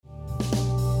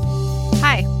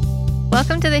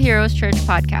Welcome to the Heroes Church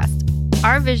podcast.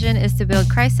 Our vision is to build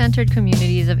Christ-centered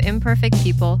communities of imperfect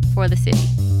people for the city.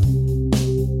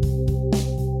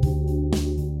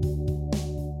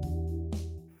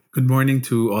 Good morning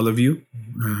to all of you.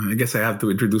 I guess I have to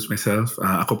introduce myself.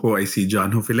 Ako po ay si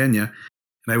John Hofilenya,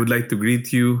 and I would like to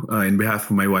greet you in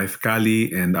behalf of my wife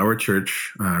Kali and our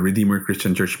church, Redeemer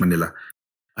Christian Church Manila.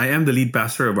 I am the lead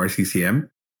pastor of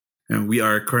RCCM. We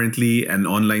are currently an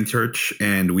online church,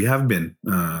 and we have been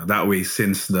that way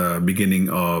since the beginning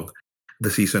of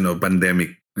the season of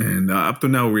pandemic. And up to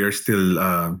now, we are still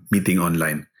meeting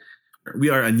online. We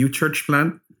are a new church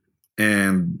plant,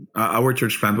 and our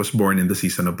church plant was born in the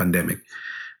season of pandemic.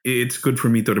 It's good for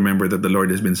me to remember that the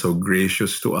Lord has been so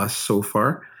gracious to us so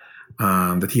far,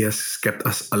 that He has kept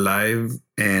us alive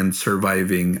and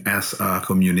surviving as a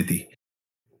community.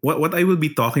 What I will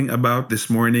be talking about this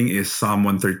morning is Psalm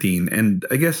 113. And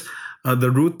I guess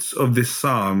the roots of this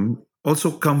psalm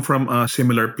also come from a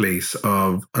similar place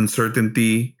of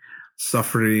uncertainty,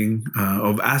 suffering,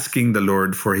 of asking the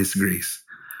Lord for His grace.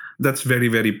 That's very,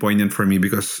 very poignant for me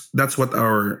because that's what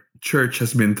our church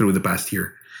has been through the past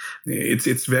year.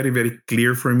 It's very, very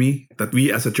clear for me that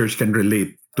we as a church can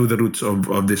relate to the roots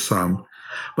of this psalm.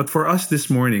 But for us this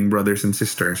morning, brothers and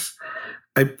sisters,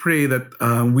 I pray that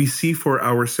we see for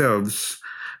ourselves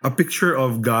a picture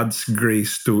of God's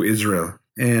grace to Israel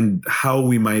and how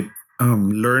we might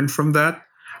learn from that,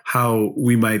 how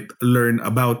we might learn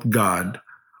about God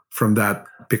from that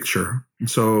picture.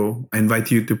 So I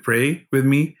invite you to pray with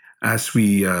me as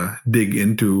we dig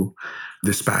into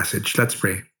this passage. Let's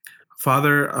pray.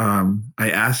 Father,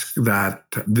 I ask that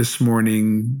this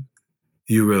morning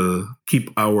you will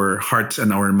keep our hearts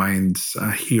and our minds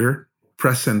here,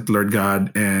 present, Lord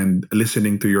God, and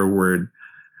listening to your word,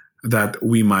 that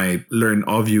we might learn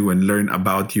of you and learn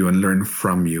about you and learn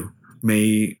from you.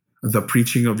 May the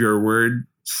preaching of your word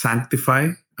sanctify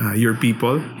your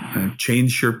people and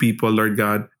change your people, Lord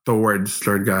God, towards,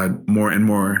 Lord God, more and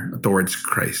more towards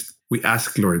Christ. We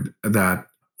ask, Lord, that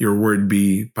your word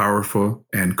be powerful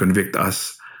and convict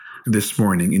us this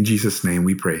morning. In Jesus' name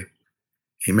we pray.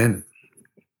 Amen.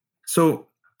 So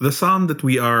the psalm that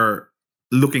we are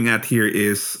looking at here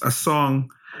is a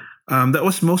song that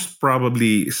was most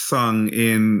probably sung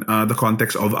in the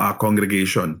context of a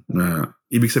congregation.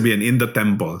 Ibig sabihin, in the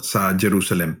temple sa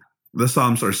Jerusalem. The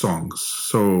Psalms are songs.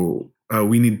 So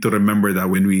we need to remember that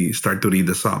when we start to read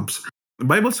the Psalms.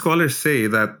 Bible scholars say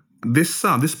that this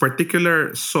psalm, this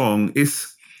particular song,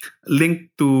 is linked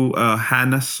to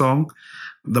Hannah's song,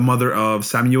 the mother of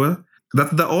Samuel.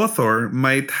 That the author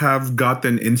might have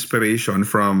gotten inspiration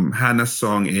from Hannah's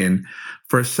song in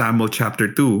 1 Samuel chapter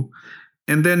 2,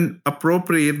 and then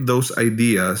appropriate those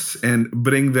ideas and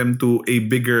bring them to a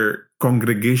bigger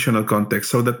congregational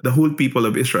context so that the whole people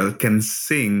of Israel can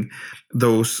sing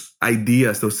those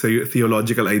ideas, those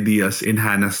theological ideas in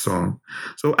Hannah's song.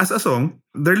 So as a song,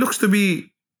 there looks to be,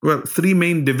 three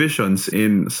main divisions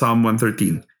in Psalm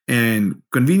 113. And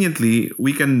conveniently,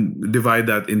 we can divide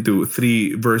that into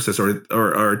three verses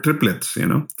or triplets,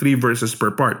 3 verses per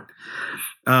part.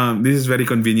 This is very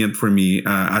convenient for me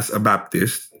as a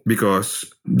Baptist because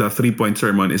the 3-point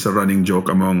sermon is a running joke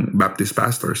among Baptist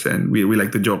pastors, and we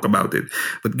like to joke about it.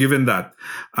 But given that,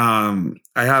 I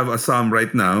have a psalm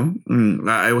right now.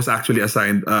 I was actually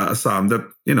assigned a psalm that,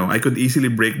 I could easily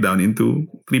break down into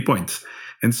 3 points.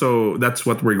 And so that's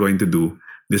what we're going to do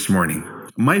this morning.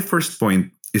 My first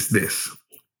point is this.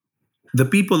 The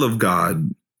people of God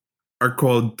are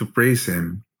called to praise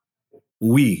Him.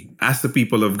 We, as the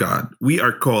people of God, we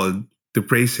are called to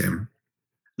praise Him.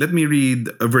 Let me read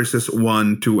verses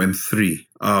 1, 2, and 3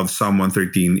 of Psalm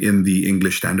 113 in the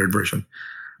English Standard Version.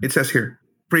 It says here,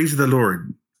 "Praise the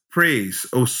Lord. Praise,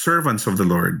 O servants of the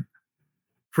Lord.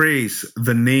 Praise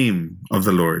the name of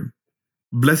the Lord.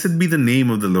 Blessed be the name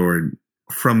of the Lord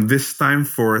from this time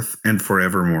forth and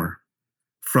forevermore.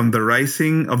 From the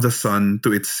rising of the sun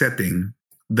to its setting,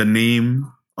 the name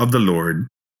of the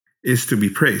Lord is to be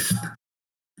praised."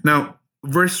 Now,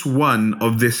 verse 1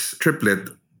 of this triplet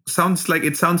sounds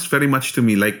very much to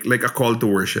me like a call to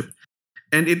worship.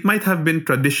 And it might have been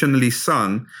traditionally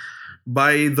sung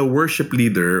by the worship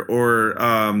leader or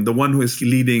the one who is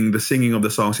leading the singing of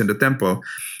the songs in the temple.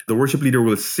 The worship leader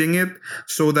will sing it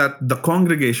so that the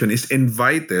congregation is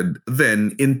invited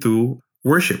then into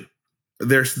worship.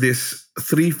 There's this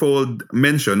threefold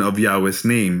mention of Yahweh's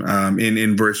name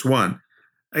in verse 1.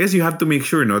 I guess you have to make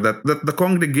sure that the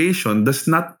congregation does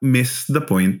not miss the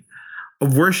point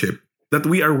of worship, that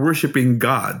we are worshiping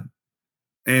God.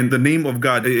 And the name of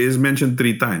God is mentioned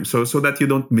 3 times, so that you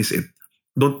don't miss it.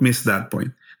 Don't miss that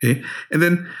point. Okay? And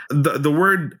then the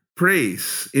word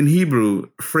praise in Hebrew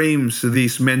frames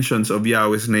these mentions of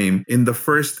Yahweh's name in the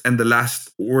first and the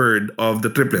last word of the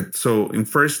triplet. So in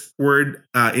first word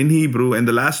in Hebrew and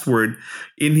the last word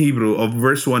in Hebrew of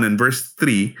verse 1 and verse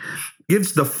 3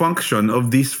 gives the function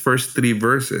of these first three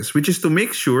verses, which is to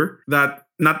make sure that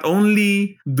not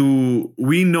only do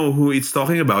we know who it's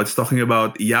talking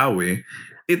about Yahweh,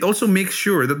 it also makes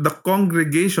sure that the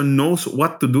congregation knows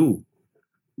what to do,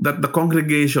 that the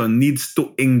congregation needs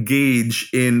to engage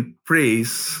in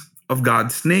praise of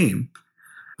God's name.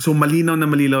 So malinaw na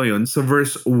malinaw yun sa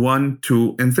verse 1,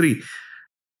 2, and 3.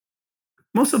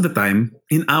 Most of the time,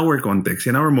 in our context,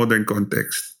 in our modern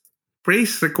context,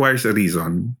 praise requires a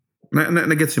reason.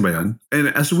 Nagets niyo ba yan?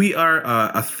 And as we are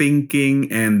a thinking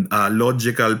and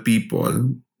logical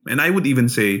people, and I would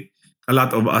even say a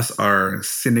lot of us are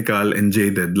cynical and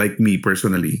jaded, like me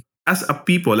personally. As a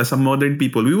people, as a modern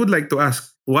people, we would like to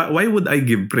ask, why would I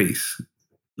give praise?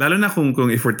 Lalo na kung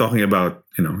if we're talking about,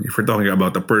 if we're talking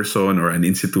about a person or an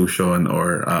institution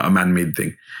or a man-made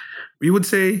thing, we would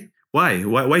say, why?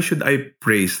 Why should I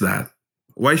praise that?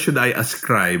 Why should I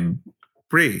ascribe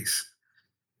praise?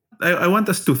 I want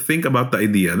us to think about the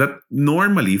idea that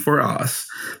normally for us,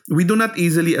 we do not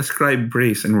easily ascribe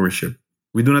praise and worship.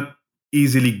 We do not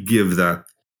easily give that.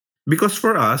 Because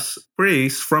for us,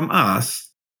 praise from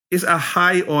us is a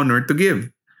high honor to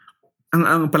give.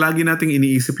 Ang palagi nating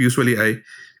iniisip usually ay,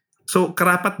 so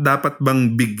karapat dapat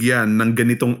bang bigyan ng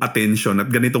ganitong attention at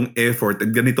ganitong effort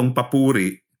at ganitong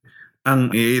papuri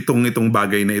ang itong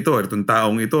bagay na ito, or itong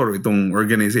taong ito, or itong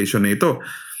organization na ito?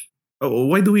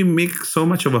 Why do we make so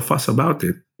much of a fuss about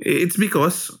it? It's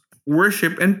because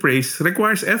worship and praise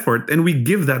requires effort, and we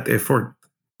give that effort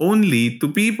only to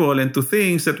people and to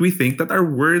things that we think that are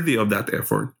worthy of that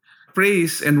effort.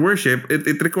 Praise and worship,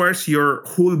 it requires your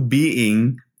whole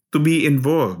being to be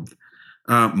involved.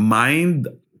 Mind,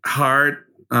 heart,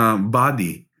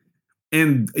 body.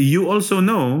 And you also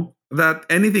know that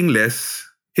anything less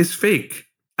is fake.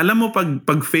 Alam mo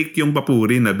pag fake yung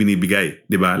papuri na binibigay,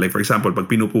 di ba? Like for example, pag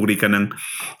pinupuri ka ng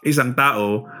isang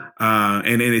tao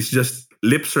and it's just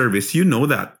lip service, you know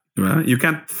that. Diba? You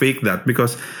can't fake that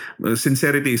because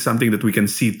sincerity is something that we can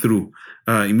see through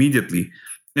immediately.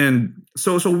 And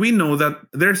so we know that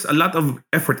there's a lot of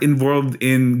effort involved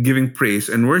in giving praise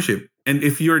and worship. And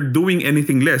if you're doing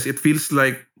anything less, it feels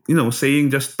like, saying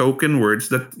just token words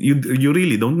that you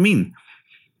really don't mean.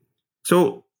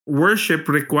 So worship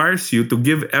requires you to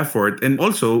give effort, and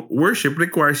also worship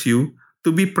requires you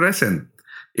to be present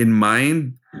in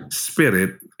mind,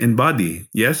 spirit, and body.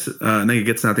 Yes?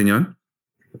 Nagigets natin yon?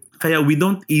 Kaya we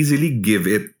don't easily give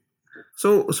it.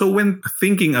 So when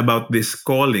thinking about this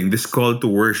calling, this call to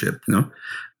worship,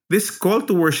 this call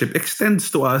to worship extends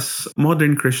to us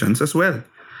modern Christians as well.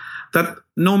 That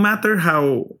no matter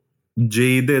how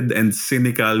jaded and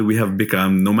cynical we have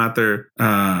become, no matter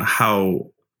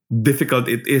how difficult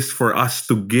it is for us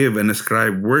to give and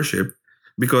ascribe worship,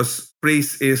 because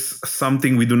praise is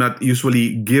something we do not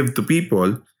usually give to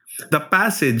people, the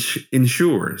passage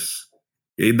ensures,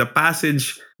 the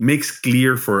passage makes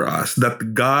clear for us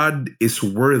that God is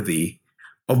worthy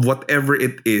of whatever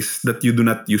it is that you do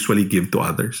not usually give to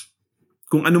others.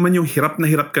 Kung ano man yung hirap na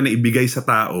ibigay sa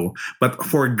tao, but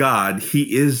for God,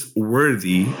 He is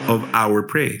worthy of our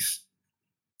praise.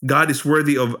 God is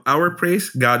worthy of our praise.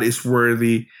 God is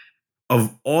worthy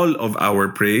of all of our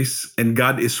praise. And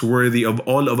God is worthy of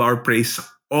all of our praise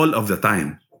all of the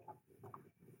time.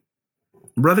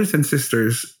 Brothers and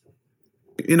sisters,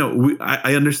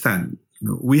 I understand.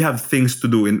 We have things to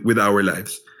do with our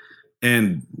lives.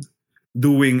 And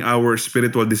doing our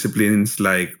spiritual disciplines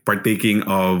like partaking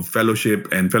of fellowship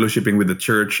and fellowshipping with the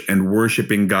church and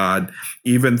worshiping God,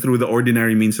 even through the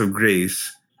ordinary means of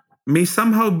grace, may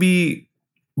somehow be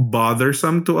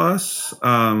bothersome to us.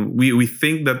 We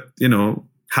think that,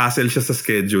 hassle siya sa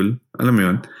schedule. Alam mo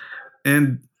yun?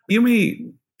 And you may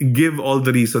give all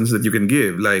the reasons that you can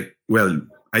give. Like, well,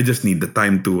 I just need the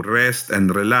time to rest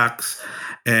and relax.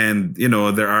 And,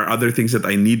 there are other things that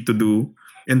I need to do.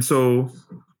 And so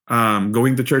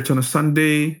going to church on a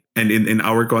Sunday, and in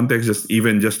our context,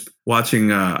 just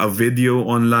watching a video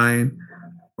online,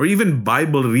 or even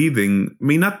Bible reading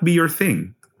may not be your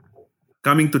thing.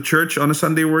 Coming to church on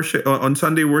Sunday worship on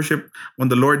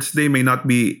the Lord's Day may not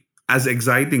be as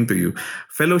exciting to you.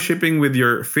 Fellowshipping with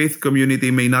your faith community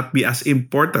may not be as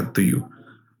important to you.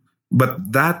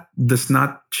 But that does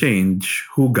not change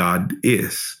who God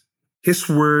is. His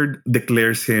word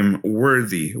declares Him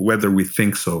worthy, whether we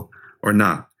think so or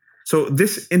not. So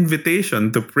this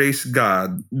invitation to praise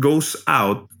God goes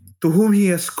out to whom He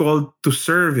has called to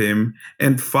serve Him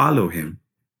and follow Him.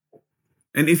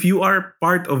 And if you are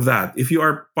part of that, if you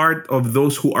are part of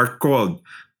those who are called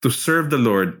to serve the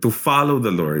Lord, to follow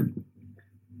the Lord,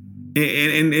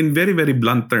 in very, very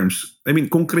blunt terms, I mean,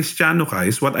 kung Kristiyano ka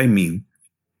is what I mean.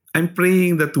 I'm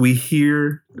praying that we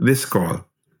hear this call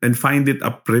and find it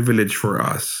a privilege for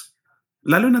us,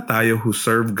 lalo na tayo who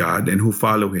serve God and who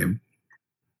follow Him,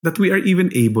 that we are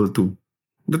even able to.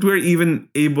 That we are even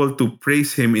able to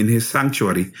praise Him in His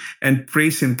sanctuary and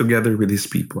praise Him together with His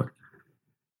people.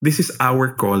 This is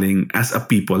our calling as a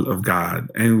people of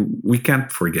God, and we can't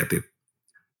forget it.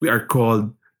 We are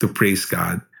called to praise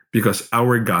God because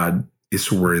our God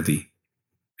is worthy.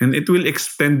 And it will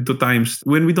extend to times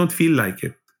when we don't feel like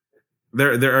it.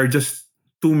 There are just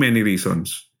too many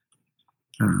reasons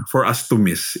for us to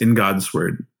miss in God's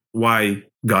word why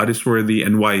God is worthy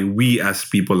and why we as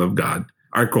people of God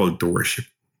are called to worship.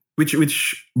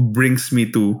 Which brings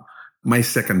me to my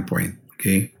second point.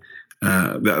 Okay,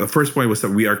 the first point was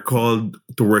that we are called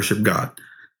to worship God,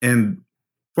 and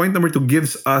point number two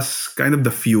gives us kind of the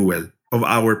fuel of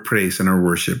our praise and our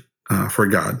worship for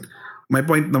God. My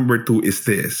point number two is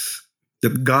this: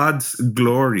 that God's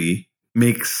glory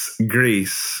makes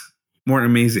grace more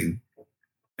amazing,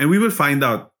 and we will find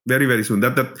out very, very soon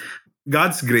that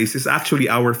God's grace is actually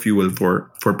our fuel for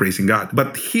praising God.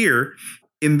 But here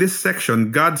in this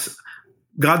section, God's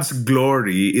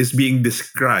glory is being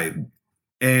described,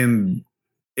 and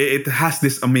it has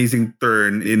this amazing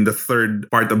turn in the third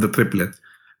part of the triplet,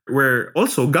 where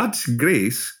also God's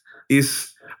grace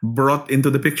is brought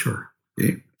into the picture.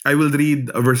 Okay? I will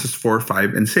read verses 4,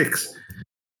 5, and 6.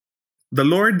 The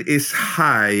Lord is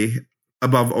high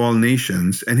above all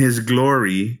nations, and His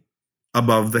glory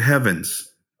above the heavens.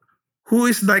 Who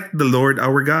is like the Lord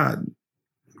our God,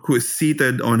 who is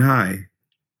seated on high?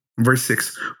 Verse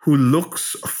 6, who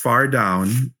looks far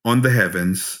down on the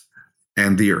heavens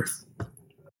and the earth.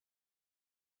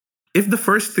 If the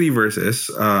first three verses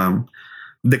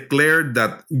declared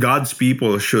that God's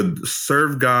people should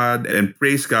serve God and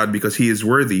praise God because He is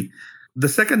worthy, the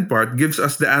second part gives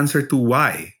us the answer to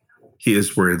why He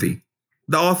is worthy.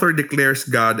 The author declares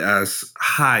God as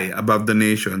high above the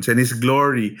nations, and His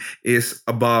glory is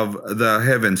above the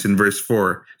heavens in verse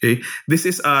 4. Okay? This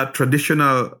is a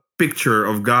traditional picture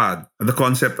of God, the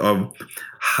concept of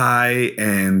high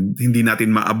and hindi natin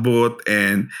maabot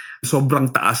and sobrang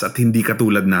taas at hindi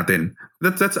katulad natin.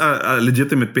 That's a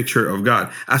legitimate picture of God,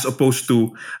 as opposed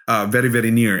to very, very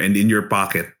near and in your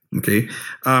pocket. Okay,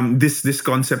 this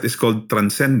concept is called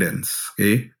transcendence.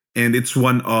 Okay, and it's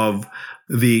one of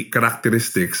the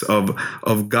characteristics of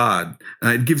God.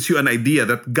 It gives you an idea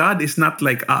that God is not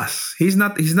like us. He's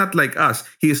not like us.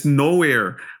 He is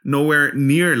nowhere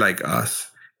near like us.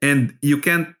 And you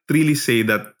can't really say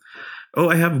that, oh,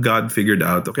 I have God figured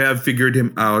out. Okay, I've figured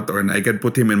Him out, or I can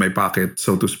put Him in my pocket,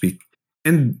 so to speak.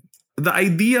 And the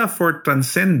idea for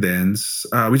transcendence,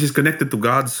 which is connected to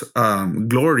God's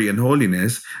glory and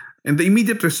holiness, and the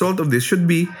immediate result of this should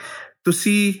be to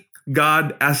see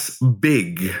God as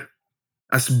big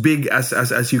as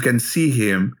you can see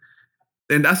Him.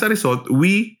 And as a result,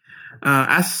 we,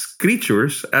 as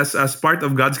creatures, as part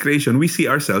of God's creation, we see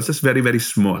ourselves as very, very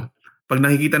small. Pag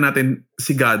nakikita natin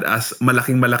si God as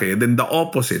malaking-malaki, then the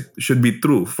opposite should be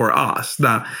true for us,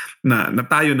 na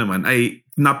tayo naman ay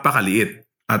napakaliit.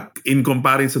 At in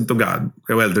comparison to God,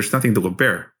 well, there's nothing to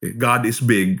compare. Okay? God is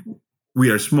big,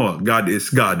 we are small. God is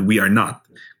God, we are not.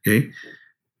 Okay?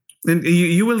 And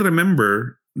you will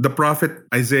remember the prophet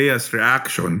Isaiah's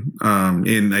reaction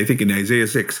in Isaiah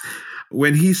 6,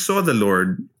 when he saw the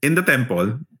Lord in the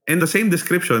temple, and the same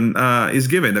description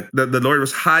is given, that the Lord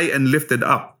was high and lifted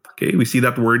up. Okay, we see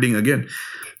that wording again,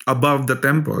 above the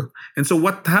temple. And so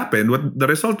what happened, what the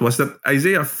result was that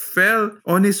Isaiah fell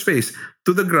on his face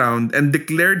to the ground and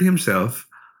declared himself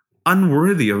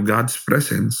unworthy of God's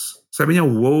presence. Sabi niya,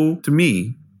 woe to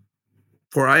me,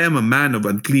 for I am a man of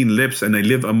unclean lips, and I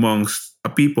live amongst a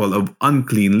people of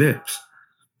unclean lips.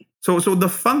 So the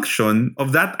function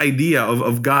of that idea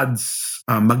of God's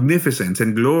magnificence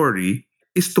and glory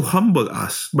is to humble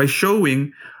us by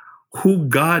showing who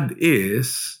God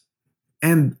is.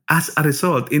 And as a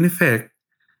result, in effect,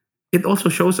 it also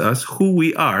shows us who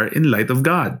we are in light of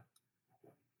God.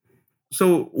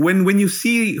 So when you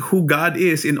see who God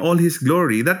is in all His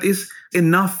glory, that is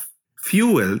enough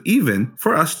fuel even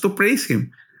for us to praise Him.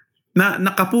 Na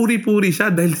nakapuri-puri siya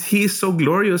dahil He is so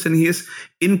glorious and He is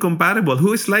incomparable.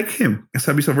 Who is like Him?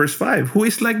 Sabi sa verse 5, who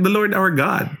is like the Lord our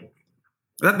God?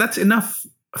 That's enough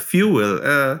fuel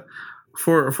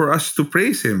for us to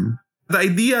praise Him. The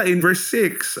idea in verse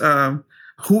 6,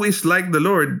 who is like the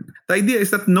Lord, the idea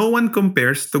is that no one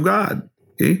compares to God.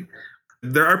 Okay?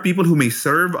 There are people who may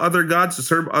serve other gods,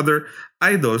 serve other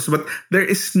idols, but there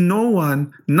is no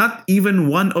one, not even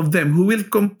one of them, who will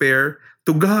compare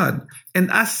to God.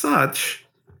 And as such,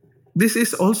 this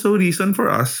is also reason for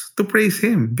us to praise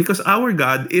Him because our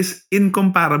God is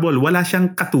incomparable. Wala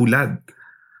siyang katulad.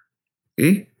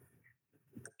 Okay?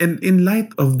 And in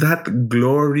light of that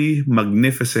glory,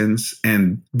 magnificence,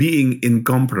 and being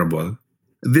incomparable,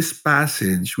 this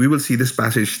passage, we will see this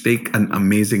passage take an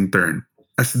amazing turn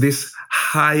as this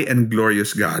high and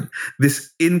glorious God, this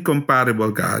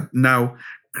incomparable God, now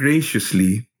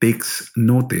graciously takes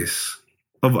notice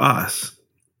of us.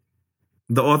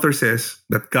 The author says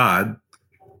that God,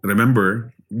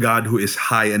 remember, God who is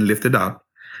high and lifted up.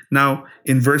 Now,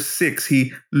 in verse 6,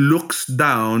 He looks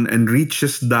down and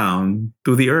reaches down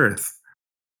to the earth.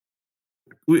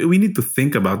 We need to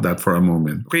think about that for a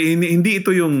moment. Okay, hindi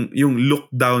ito yung look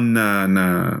down na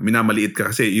minamaliit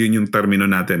ka kasi yun yung termino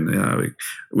natin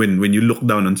when you look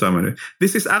down on someone.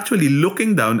 This is actually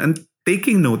looking down and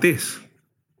taking notice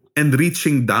and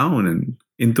reaching down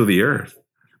into the earth.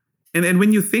 And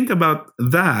when you think about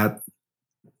that,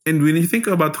 and when you think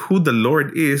about who the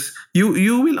Lord is, you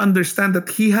will understand that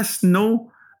He has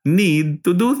no need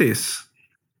to do this.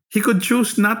 He could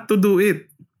choose not to do it.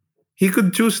 He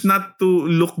could choose not to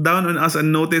look down on us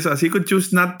and notice us. He could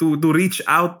choose not to reach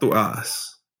out to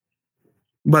us.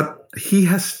 But He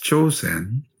has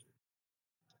chosen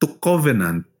to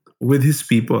covenant with His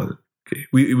people. Okay?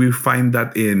 We find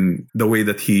that in the way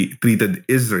that He treated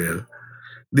Israel.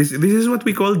 This is what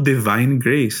we call divine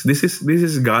grace. This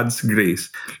is God's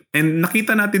grace. And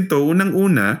nakita natin to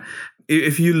unang-una,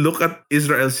 if you look at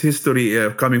Israel's history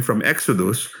coming from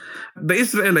Exodus, the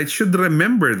Israelites should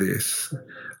remember this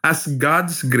as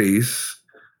God's grace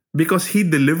because He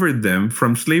delivered them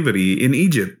from slavery in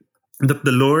Egypt. That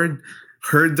the Lord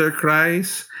heard their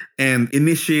cries and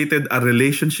initiated a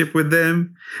relationship with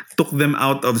them, took them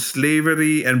out of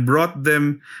slavery, and brought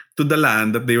them to the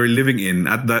land that they were living in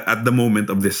at the moment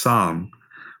of this psalm.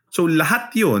 So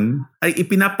lahat yun ay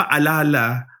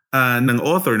ipinapaalala ng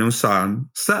author ng psalm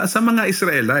sa mga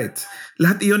Israelites.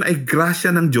 Lahat iyon ay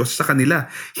grasya ng Diyos sa kanila.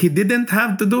 He didn't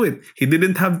have to do it. He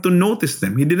didn't have to notice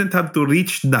them. He didn't have to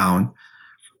reach down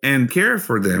and care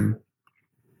for them.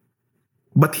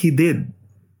 But He did.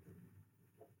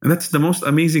 And that's the most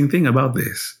amazing thing about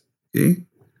this. Okay?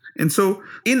 And so,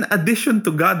 in addition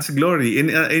to God's glory, in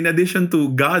addition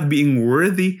to God being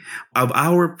worthy of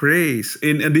our praise,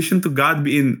 in addition to God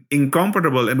being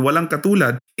incomparable and walang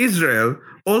katulad, Israel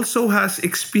also has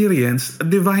experienced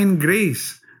divine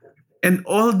grace. And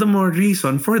all the more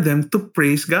reason for them to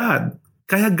praise God.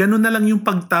 Kaya ganun na lang yung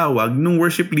pagtawag ng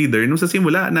worship leader nung sa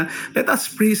simula na, let us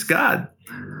praise God.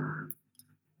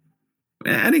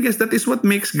 And I guess that is what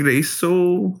makes grace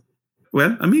so,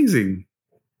 amazing.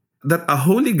 That a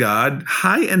holy God,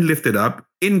 high and lifted up,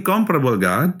 incomparable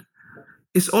God,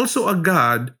 is also a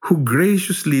God who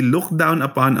graciously looked down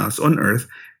upon us on earth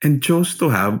and chose to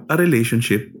have a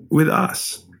relationship with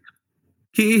us.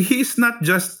 He is not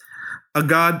just a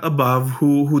God above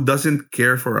who doesn't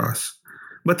care for us,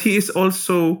 but He is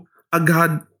also a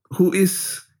God who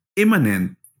is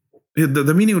immanent.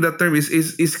 The meaning of that term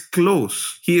is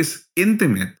close. He is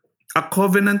intimate. A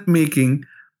covenant-making,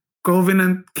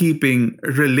 covenant-keeping,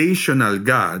 relational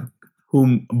God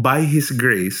whom by His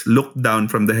grace looked down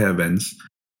from the heavens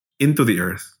into the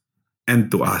earth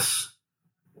and to us.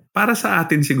 Para sa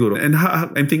atin siguro, and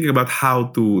I'm thinking about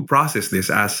how to process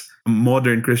this as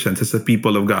modern Christians, as the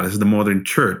people of God, as the modern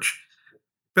church.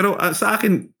 Pero sa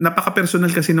akin,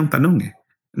 napaka-personal kasi ng tanong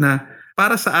na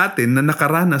para sa atin na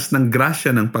nakaranas ng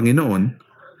grasya ng Panginoon,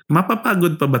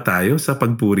 mapapagod pa ba tayo sa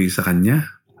pagpuri sa Kanya?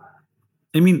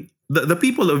 I mean, the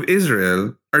people of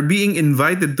Israel are being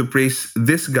invited to praise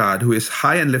this God who is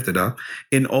high and lifted up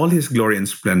in all His glory and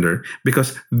splendor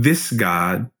because this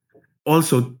God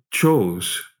also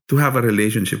chose to have a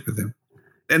relationship with Him.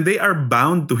 And they are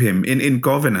bound to Him in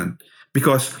covenant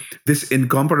because this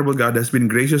incomparable God has been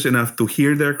gracious enough to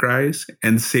hear their cries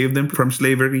and save them from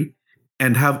slavery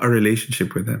and have a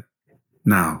relationship with them.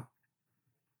 Now,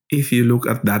 if you look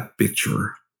at that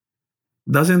picture,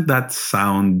 doesn't that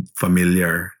sound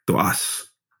familiar to us?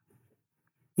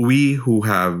 We who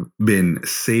have been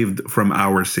saved from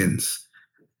our sins,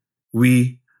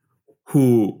 we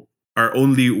who are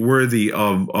only worthy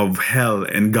of hell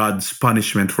and God's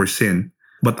punishment for sin,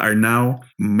 but are now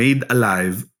made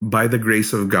alive by the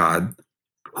grace of God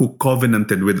who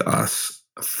covenanted with us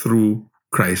through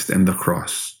Christ and the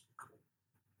cross.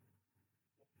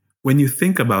 When you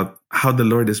think about how the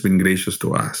Lord has been gracious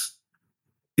to us,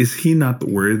 is He not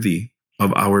worthy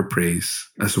of our praise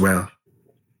as well?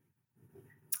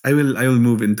 I will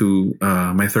move into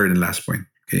my third and last point.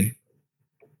 Okay,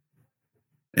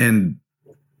 and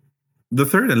the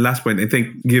third and last point, I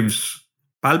think, gives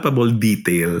palpable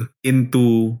detail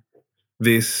into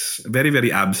this very,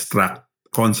 very abstract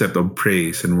concept of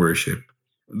praise and worship.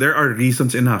 There are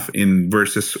reasons enough in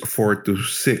verses 4 to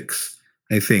 6.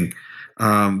 I think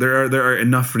there are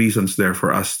enough reasons there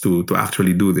for us to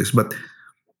actually do this, but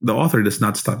the author does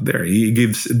not stop there. He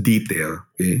gives detail.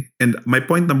 Okay, and my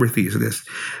point number 3 is this: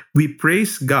 we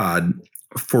praise God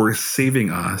for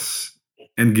saving us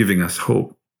and giving us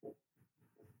hope.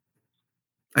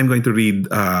 I'm going to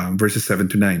read verses 7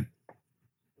 to 9.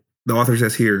 The author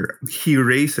says here, He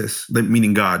raises,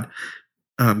 meaning God,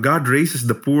 God raises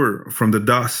the poor from the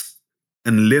dust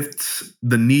and lifts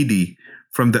the needy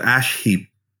from the ash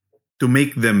heap to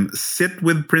make them sit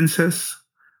with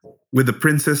the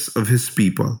princes of His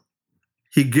people.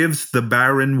 He gives the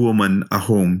barren woman a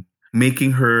home,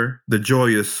 making her the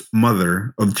joyous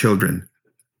mother of children.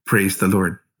 Praise the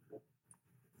Lord.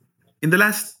 In the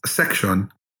last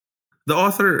section, the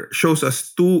author shows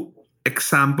us 2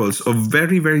 examples of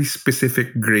very, very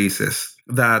specific graces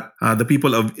that the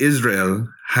people of Israel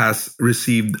has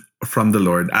received from the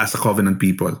Lord as a covenant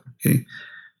people. Okay?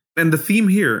 And the theme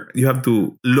here, you have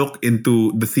to look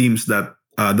into the themes that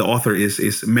the author is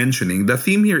mentioning. The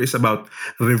theme here is about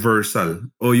reversal,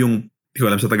 o yung, hindi ko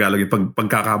alam sa Tagalog, yung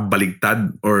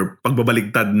pagkakabaligtad or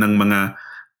pagbabaligtad ng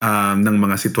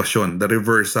mga sitwasyon, the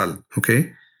reversal.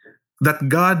 Okay? That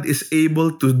God is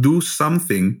able to do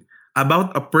something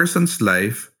about a person's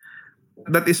life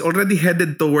that is already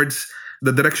headed towards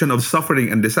the direction of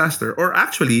suffering and disaster, or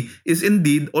actually is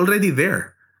indeed already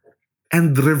there,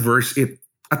 and reverse it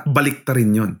at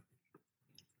baliktarin yon.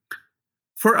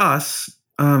 For us,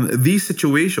 these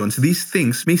situations, these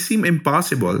things may seem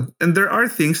impossible, and there are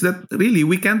things that really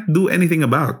we can't do anything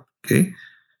about. Okay?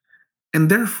 And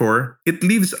therefore, it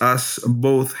leaves us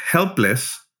both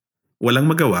helpless,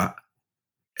 walang magawa,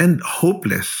 and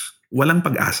hopeless, walang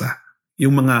pag-asa,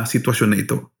 yung mga sitwasyon na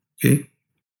ito. Okay?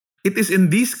 It is in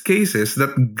these cases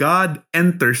that God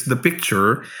enters the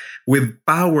picture with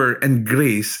power and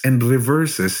grace and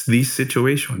reverses these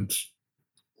situations.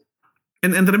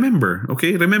 And remember,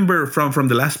 okay? Remember from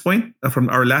the last point, from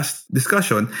our last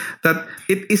discussion, that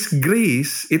it is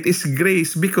grace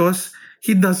because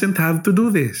He doesn't have to do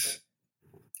this.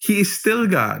 He is still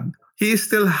God. He is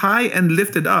still high and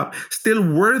lifted up, still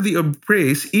worthy of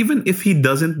praise, even if He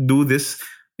doesn't do this,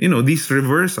 these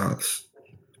reversals.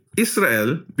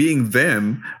 Israel, being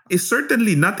them, is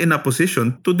certainly not in a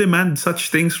position to demand such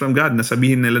things from God. Na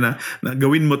sabihin nila na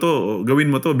gawin mo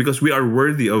to because we are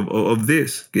worthy of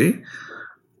this. Okay?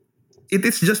 It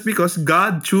is just because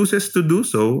God chooses to do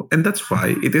so, and that's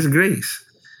why it is grace.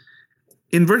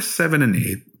 In verse 7 and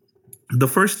 8, the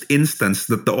first instance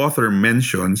that the author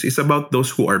mentions is about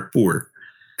those who are poor.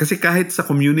 Kasi kahit sa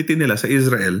community nila sa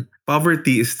Israel,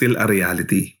 poverty is still a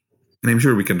reality. And I'm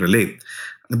sure we can relate.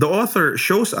 The author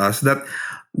shows us that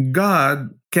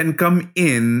God can come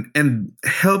in and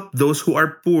help those who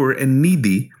are poor and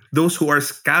needy, those who are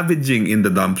scavenging in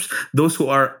the dumps, those who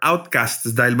are outcasts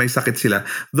dahil may sakit sila,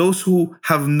 those who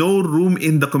have no room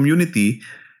in the community.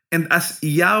 And as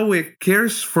Yahweh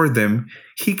cares for them,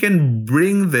 He can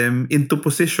bring them into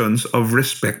positions of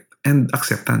respect and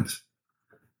acceptance.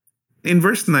 In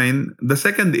verse 9, the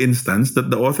second instance that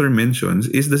the author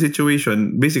mentions is the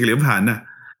situation basically of Hannah,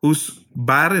 whose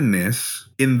barrenness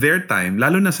in their time,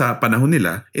 lalo na sa panahon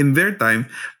nila, in their time,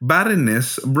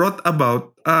 barrenness brought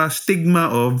about a stigma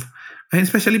of,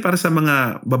 especially para sa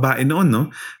mga babae noon,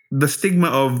 no? The stigma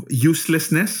of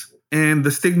uselessness and the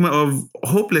stigma of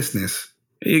hopelessness.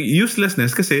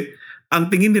 Uselessness kasi ang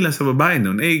tingin nila sa babae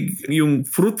noon ay yung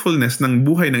fruitfulness ng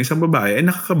buhay ng isang babae ay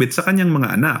nakakabit sa kanyang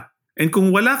mga anak. And kung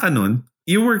wala ka noon,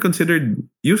 you were considered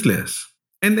useless.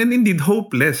 And indeed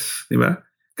hopeless, di ba?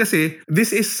 Kasi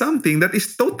this is something that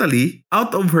is totally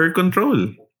out of her control.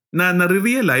 Na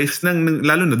nare-realize,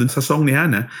 lalo na dun sa song ni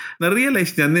Hannah,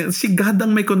 na-realize niya na si God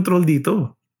ang may control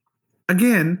dito.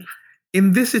 Again,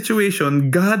 in this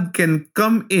situation, God can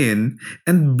come in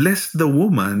and bless the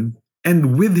woman,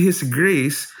 and with His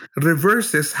grace,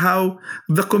 reverses how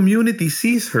the community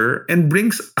sees her and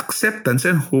brings acceptance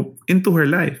and hope into her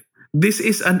life. This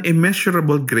is an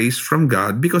immeasurable grace from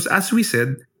God because, as we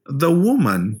said, the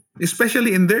woman,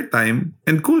 especially in their time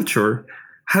and culture,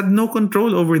 had no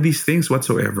control over these things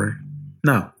whatsoever.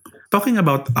 Now, talking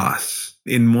about us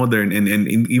in modern and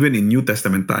even in New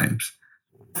Testament times,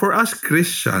 for us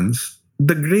Christians,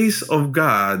 the grace of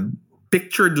God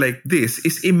pictured like this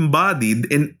is embodied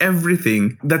in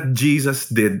everything that Jesus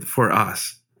did for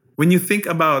us. when you think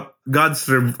about God's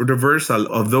reversal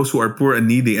of those who are poor and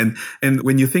needy, and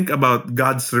when you think about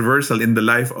God's reversal in the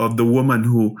life of the woman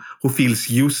who feels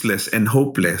useless and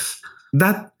hopeless,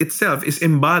 that itself is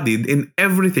embodied in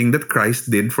everything that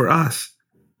Christ did for us.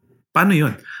 Paano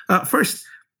yun? First,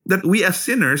 that we as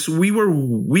sinners, we were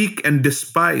weak and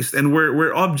despised, and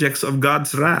we're objects of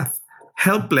God's wrath,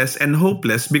 helpless and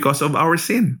hopeless because of our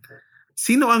sin.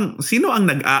 Sino ang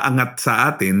nag-aangat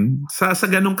sa atin sa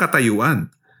ganung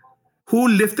katayuan? Who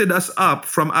lifted us up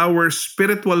from our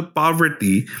spiritual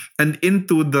poverty and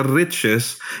into the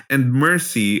riches and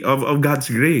mercy of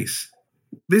God's grace?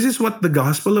 This is what the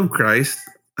gospel of Christ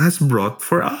has brought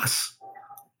for us.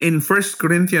 In 1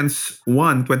 Corinthians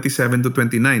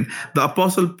 1:27-29, the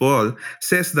Apostle Paul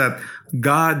says that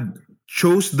God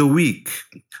chose the weak,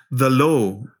 the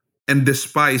low, and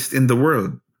despised in the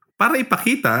world para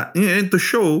ipakita and to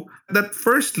show that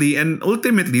firstly and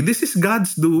ultimately, this is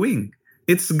God's doing.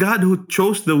 It's God who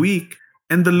chose the weak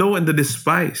and the low and the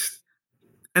despised.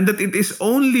 And that it is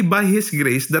only by His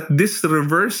grace that this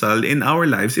reversal in our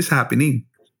lives is happening.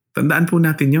 Tandaan po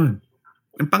natin yon.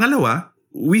 And pangalawa,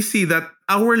 we see that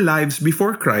our lives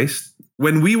before Christ,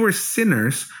 when we were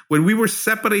sinners, when we were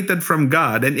separated from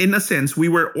God, and in a sense, we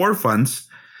were orphans,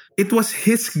 it was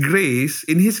His grace,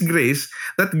 in His grace,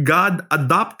 that God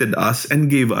adopted us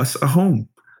and gave us a home.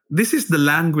 This is the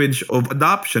language of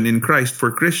adoption in Christ for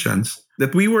Christians,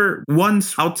 that we were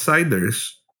once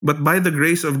outsiders, but by the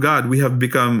grace of God, we have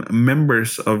become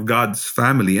members of God's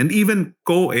family and even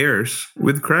co-heirs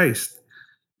with Christ.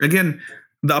 Again,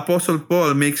 the Apostle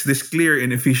Paul makes this clear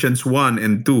in Ephesians 1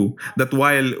 and 2, that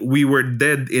while we were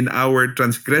dead in our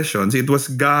transgressions, it was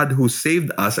God who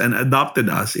saved us and adopted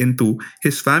us into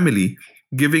His family,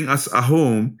 giving us a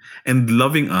home and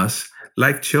loving us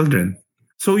like children.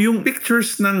 So yung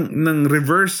pictures ng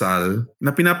reversal na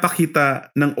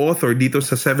pinapakita ng author dito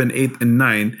sa 7, 8, and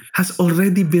 9 has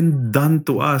already been done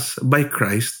to us by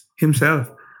Christ Himself.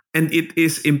 And it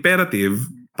is imperative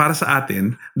para sa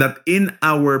atin that in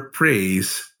our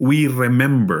praise, we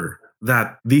remember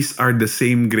that these are the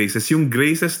same graces. Yung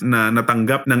graces na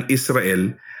natanggap ng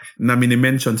Israel na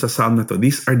minimension sa Psalm na to,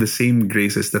 these are the same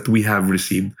graces that we have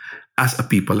received as a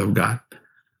people of God.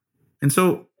 And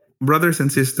so, brothers and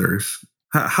sisters,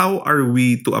 how are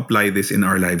we to apply this in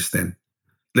our lives then?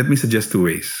 Let me suggest 2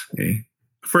 ways. Okay?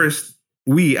 First,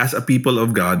 we as a people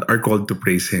of God are called to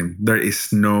praise Him. There is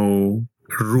no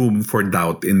room for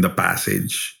doubt in the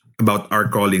passage about our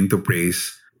calling to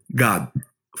praise God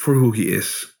for who He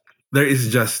is. There is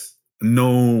just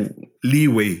no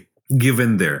leeway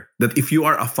given there. That if you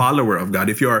are a follower of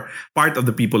God, if you are part of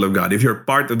the people of God, if you're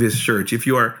part of His church, if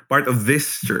you are part of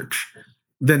this church,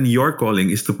 then your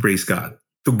calling is to praise God,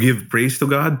 to give praise to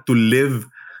God, to live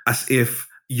as if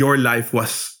your life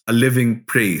was a living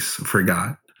praise for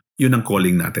God. Yun ang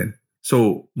calling natin.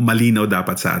 So, malinaw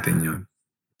dapat sa atin yun.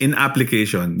 In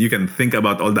application, you can think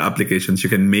about all the applications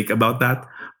you can make about that,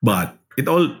 but it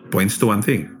all points to one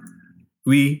thing.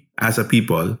 We, as a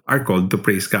people, are called to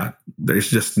praise God. There's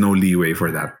just no leeway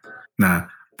for that. Na,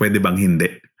 pwede bang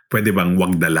hindi? Pwede bang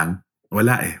wag na lang?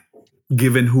 Wala eh.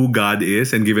 Given who God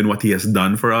is and given what He has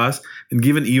done for us and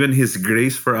given even His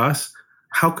grace for us,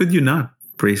 how could you not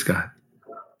praise God?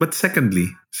 But secondly,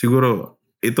 siguro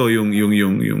ito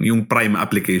yung prime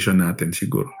application natin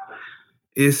siguro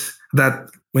is that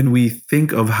when we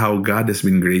think of how God has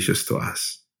been gracious to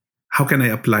us, how can I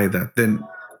apply that? Then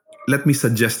let me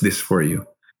suggest this for you.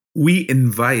 We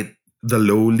invite the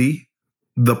lowly,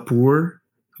 the poor,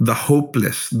 the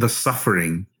hopeless, the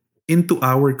suffering into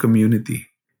our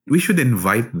community. We should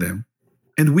invite them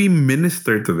and we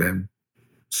minister to them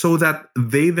so that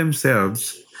they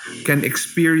themselves can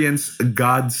experience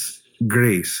God's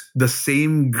grace, the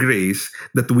same grace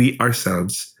that we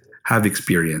ourselves have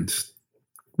experienced.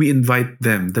 We invite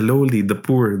them, the lowly, the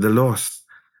poor, the lost,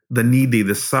 the needy,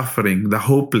 the suffering, the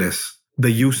hopeless, the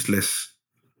useless,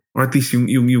 or at least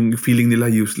yung feeling nila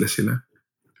useless sila.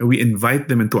 We invite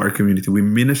them into our community. We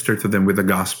minister to them with the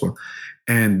gospel.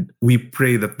 And we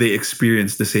pray that they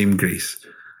experience the same grace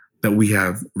that we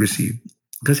have received.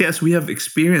 Kasi as we have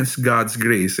experienced God's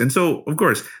grace, and so, of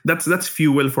course, that's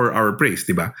fuel for our praise,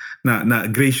 diba? Na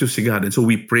gracious si God. And so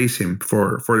we praise Him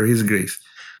for His grace.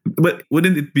 But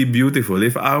wouldn't it be beautiful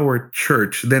if our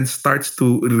church then starts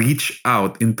to reach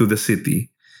out into the city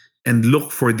and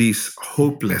look for these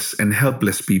hopeless and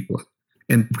helpless people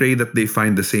and pray that they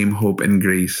find the same hope and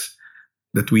grace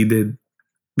that we did?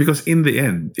 Because in the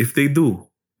end, if they do,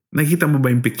 nakita mo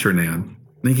ba yung picture na yan?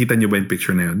 Nakikita niyo ba yung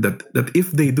picture na yun? That if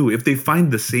they do, if they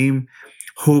find the same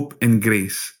hope and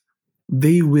grace,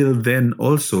 they will then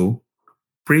also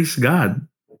praise God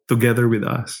together with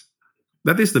us.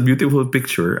 that is the beautiful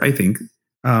picture, I think,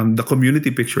 the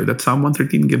community picture that Psalm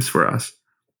 113 gives for us,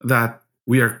 that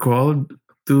we are called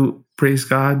to praise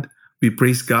God. We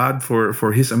praise God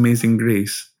for His amazing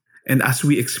grace. And as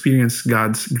we experience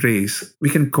God's grace, we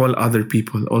can call other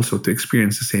people also to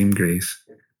experience the same grace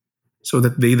so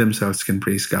that they themselves can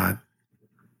praise God.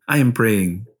 I am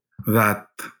praying that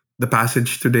the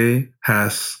passage today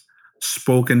has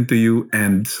spoken to you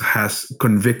and has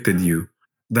convicted you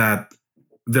that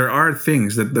there are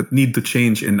things that need to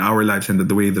change in our lives and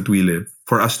the way that we live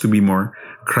for us to be more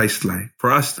Christ-like,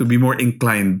 for us to be more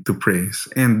inclined to praise.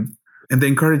 And the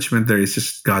encouragement there is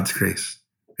just God's grace.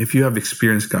 If you have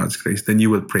experienced God's grace, then you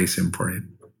will praise Him for it.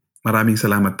 Maraming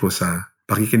salamat po sa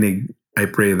pakikinig. I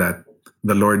pray that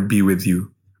the Lord be with you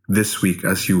this week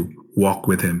as you walk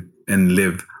with Him and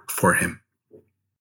live for Him.